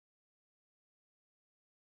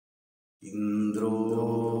Indro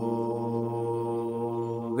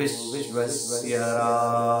Vishvasya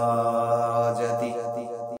Rajati.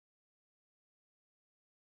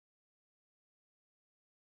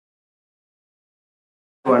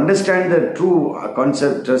 To understand the true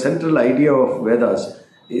concept, the central idea of Vedas,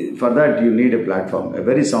 for that you need a platform, a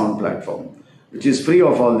very sound platform, which is free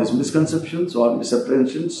of all these misconceptions or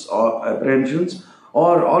misapprehensions or apprehensions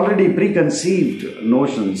or already preconceived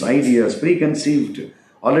notions, ideas, preconceived.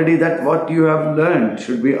 Already that what you have learned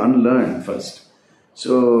should be unlearned first.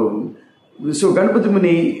 So Ganapati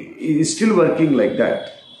Muni is still working like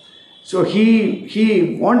that. So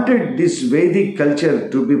he wanted this Vedic culture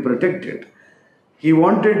to be protected. He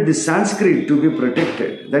wanted the Sanskrit to be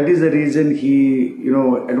protected. That is the reason he,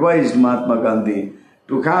 advised Mahatma Gandhi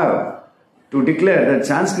to declare that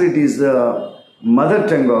Sanskrit is the mother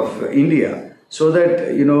tongue of India, so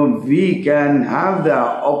that, we can have the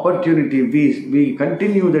opportunity, we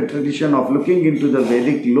continue the tradition of looking into the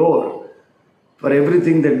Vedic lore for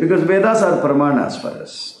everything that, because Vedas are pramanas for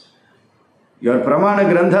us. Your pramana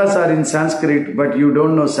granthas are in Sanskrit, but you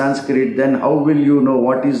don't know Sanskrit, then how will you know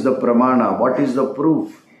what is the pramana, what is the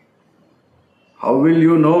proof? How will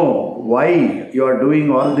you know why you are doing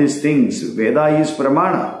all these things? Veda is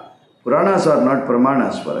pramana. Puranas are not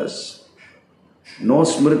pramanas for us. No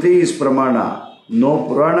smriti is pramana. No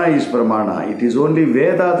purana is pramana. It is only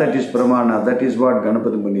Veda that is pramana. That is what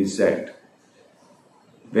Ganapati Muni said.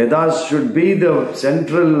 Vedas should be the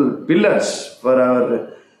central pillars for our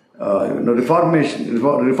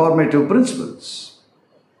reformative principles.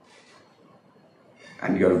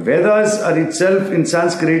 And your Vedas are itself in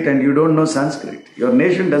Sanskrit and you don't know Sanskrit. Your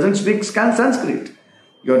nation doesn't speak Sanskrit.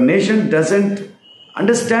 Your nation doesn't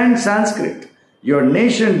understand Sanskrit. Your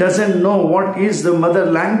nation doesn't know what is the mother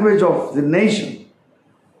language of the nation.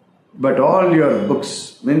 But all your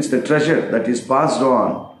books, means the treasure that is passed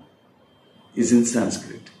on, is in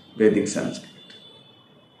Sanskrit, Vedic Sanskrit.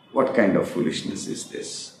 What kind of foolishness is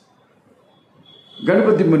this?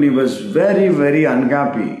 Ganapati Muni was very, very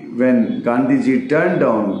unhappy when Gandhiji turned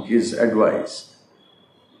down his advice.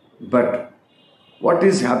 But what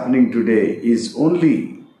is happening today is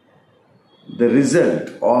only the result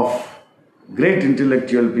of great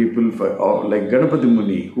intellectual people like Ganapati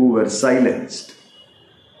Muni who were silenced.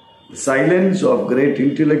 The silence of great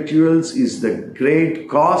intellectuals is the great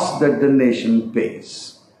cost that the nation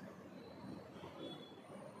pays.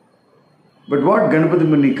 But what Ganapati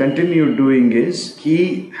Muni continued doing is,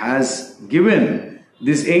 he has given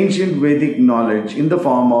this ancient Vedic knowledge in the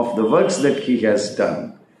form of the works that he has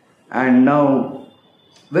done. And now,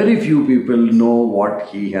 very few people know what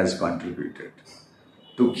he has contributed.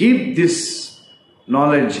 To keep this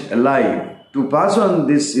knowledge alive, to pass on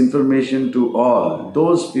this information to all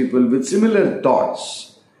those people with similar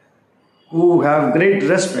thoughts, who have great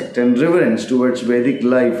respect and reverence towards Vedic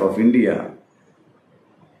life of India,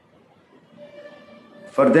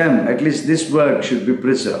 for them, at least this work should be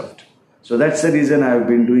preserved. So that's the reason I have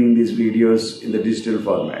been doing these videos in the digital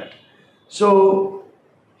format. So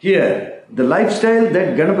here, the lifestyle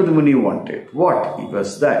that Ganapati Muni wanted, what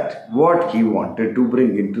was that? What he wanted to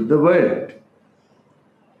bring into the world?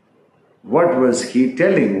 What was he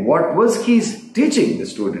telling? What was he teaching the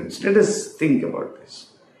students? Let us think about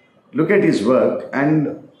this. Look at his work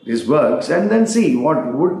and his works and then see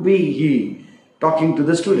what would be he talking to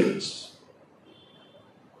the students.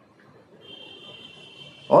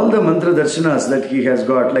 All the mantra darshanas that he has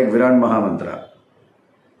got, like Virat Mahamantra,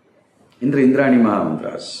 Indrani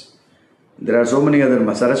Mahamantras. There are so many other,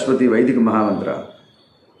 Saraswati Vedic Mahamantra,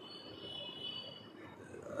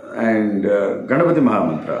 and Ganapati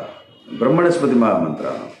Mahamantra, Brahmanaspati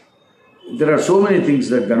Mahamantra. There are so many things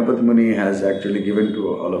that Ganapati Muni has actually given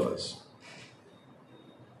to all of us.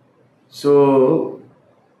 So,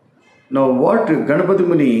 now what Ganapati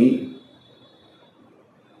Muni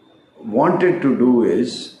wanted to do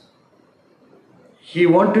is, he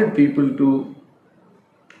wanted people to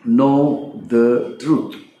know the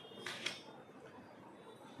truth.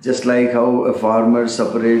 Just like how a farmer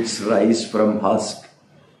separates rice from husk,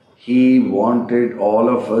 he wanted all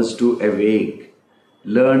of us to awake,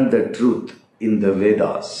 learn the truth in the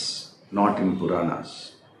Vedas, not in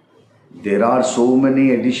Puranas. There are so many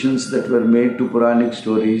additions that were made to Puranic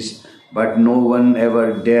stories, but no one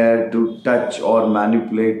ever dared to touch or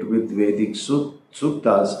manipulate with Vedic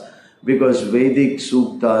Suktas, because Vedic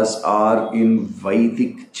Suktas are in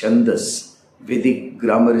Vedic Chandas. Vedic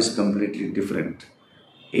grammar is completely different.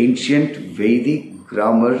 Ancient Vedic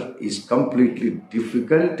grammar is completely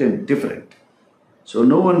difficult and different. So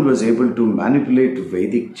no one was able to manipulate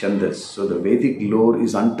Vedic Chandas. So the Vedic lore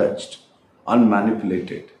is untouched,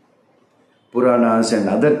 unmanipulated. Puranas and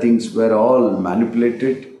other things were all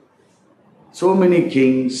manipulated. So many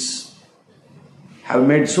kings have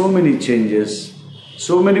made so many changes.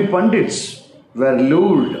 So many pundits were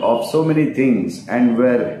lured of so many things and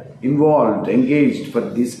were involved, engaged for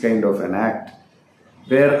this kind of an act,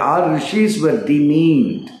 where our rishis were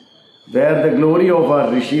demeaned, where the glory of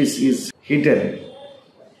our rishis is hidden,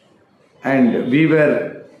 and we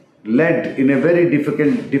were led in a very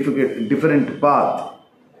different path,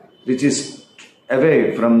 which is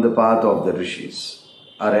away from the path of the rishis,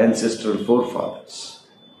 our ancestral forefathers.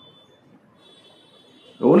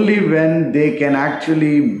 Only when they can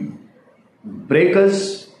actually break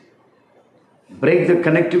us, break the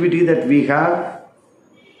connectivity that we have,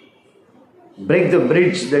 break the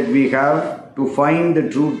bridge that we have to find the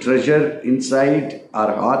true treasure inside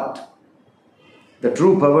our heart, the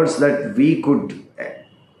true powers that we could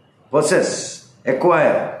possess,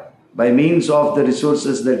 acquire by means of the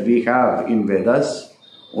resources that we have in Vedas,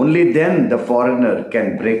 only then the foreigner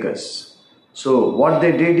can break us. So what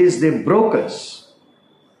they did is they broke us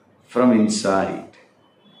from inside.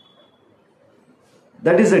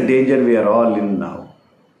 That is the danger we are all in now.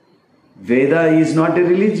 Veda is not a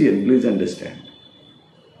religion, please understand.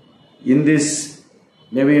 In this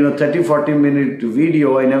maybe 30-40 minute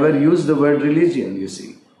video, I never use the word religion, you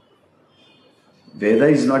see. Veda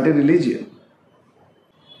is not a religion.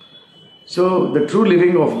 So the true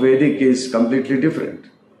living of Vedic is completely different.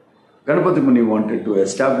 Ganapati Muni wanted to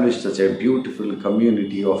establish such a beautiful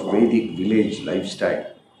community of Vedic village lifestyle.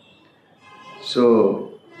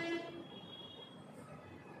 So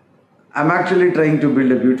I'm actually trying to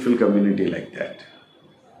build a beautiful community like that.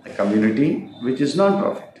 A community which is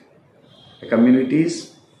non-profit. A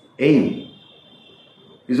community's aim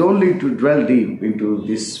is only to dwell deep into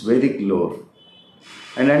this Vedic lore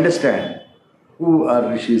and understand who our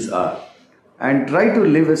rishis are and try to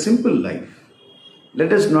live a simple life.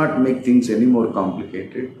 Let us not make things any more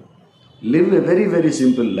complicated. Live a very, very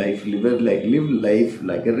simple life. Live life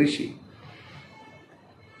like a rishi,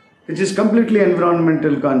 which is completely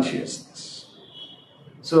environmental consciousness.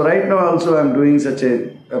 So right now also I am doing such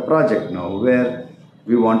a project now where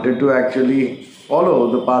we wanted to actually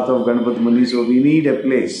follow the path of Ganapati Muni, so we need a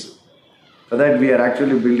place. For that we are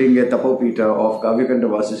actually building a tapopita of Kavyakantha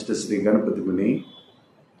Vasishtha Sri.Ganapati Muni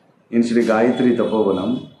in Sri Gayatri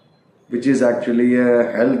Tapovanam, which is actually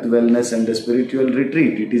a health, wellness and a spiritual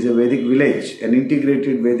retreat. It is a Vedic village, an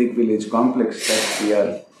integrated Vedic village complex that we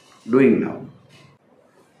are doing now,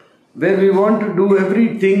 where we want to do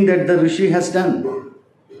everything that the Rishi has done.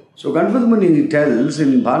 So Ganapati Muni tells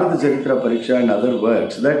in Bharat Charitra Pariksha and other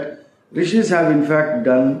works that Rishis have in fact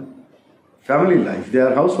done family life. They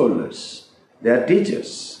are householders, they are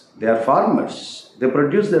teachers, they are farmers, they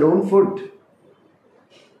produce their own food.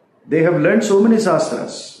 They have learned so many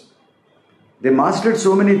shastras, they mastered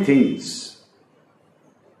so many things.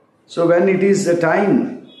 So when it is the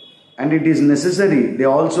time and it is necessary, they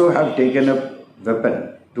also have taken up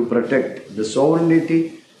weapon to protect the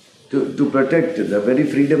sovereignty, to protect the very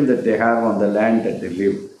freedom that they have on the land that they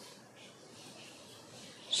live.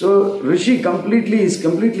 So Rishi is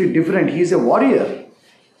completely different. He is a warrior.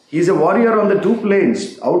 He is a warrior on the two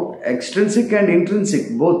planes, extrinsic and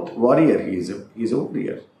intrinsic, both warrior. He is a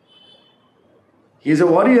warrior. He is a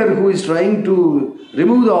warrior who is trying to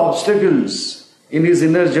remove the obstacles in his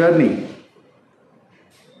inner journey,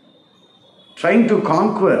 trying to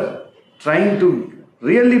conquer, trying to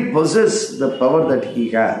really possess the power that he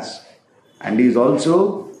has. And he is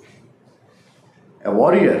also a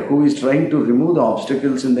warrior who is trying to remove the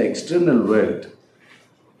obstacles in the external world.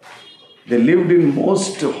 They lived in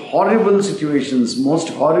most horrible situations, most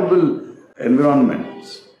horrible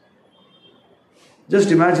environments. Just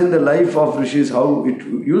imagine the life of rishis, how it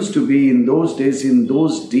used to be in those days, in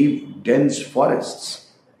those deep, dense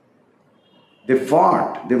forests. They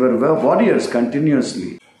fought, they were warriors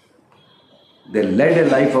continuously. They led a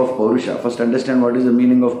life of Purusha. First understand what is the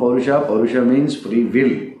meaning of Purusha. Purusha means free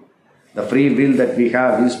will. The free will that we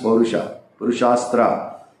have is Purusha.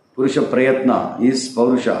 Purushastra. Purusha Prayatna is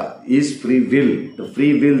Purusha, is free will. The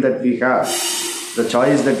free will that we have, the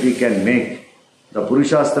choice that we can make. The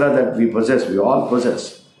Purushastra that we possess, we all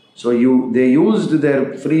possess. So they used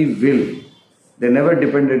their free will. They never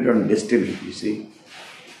depended on destiny, you see.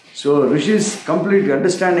 So Rishi's complete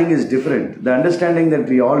understanding is different. The understanding that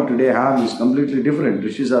we all today have is completely different.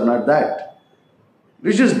 Rishis are not that.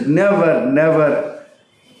 Rishis never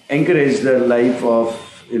encourage the life of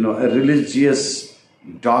a religious,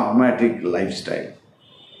 dogmatic lifestyle.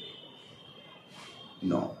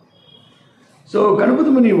 No. So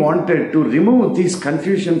Ganapati Muni wanted to remove this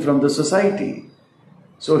confusion from the society.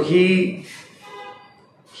 So he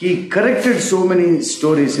He corrected so many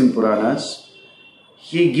stories in Puranas.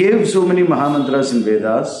 He gave so many Mahamantras in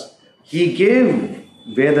Vedas. He gave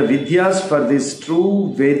Veda Vidyas for this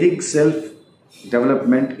true Vedic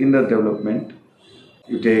self-development, inner development.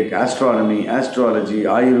 You take astronomy, astrology,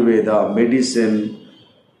 Ayurveda, medicine,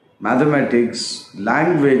 mathematics,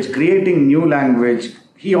 language, creating new language.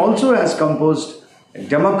 He also has composed a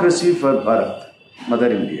democracy for Bharat,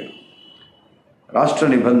 Mother India. Rashtra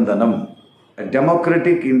Nibandhanam, a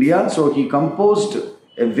democratic India. So he composed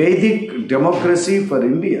a Vedic democracy for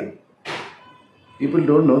India. People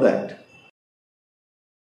don't know that.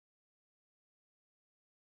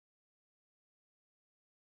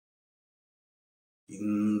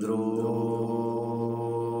 Indro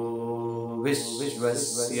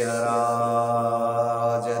Vishvasya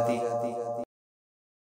Rajati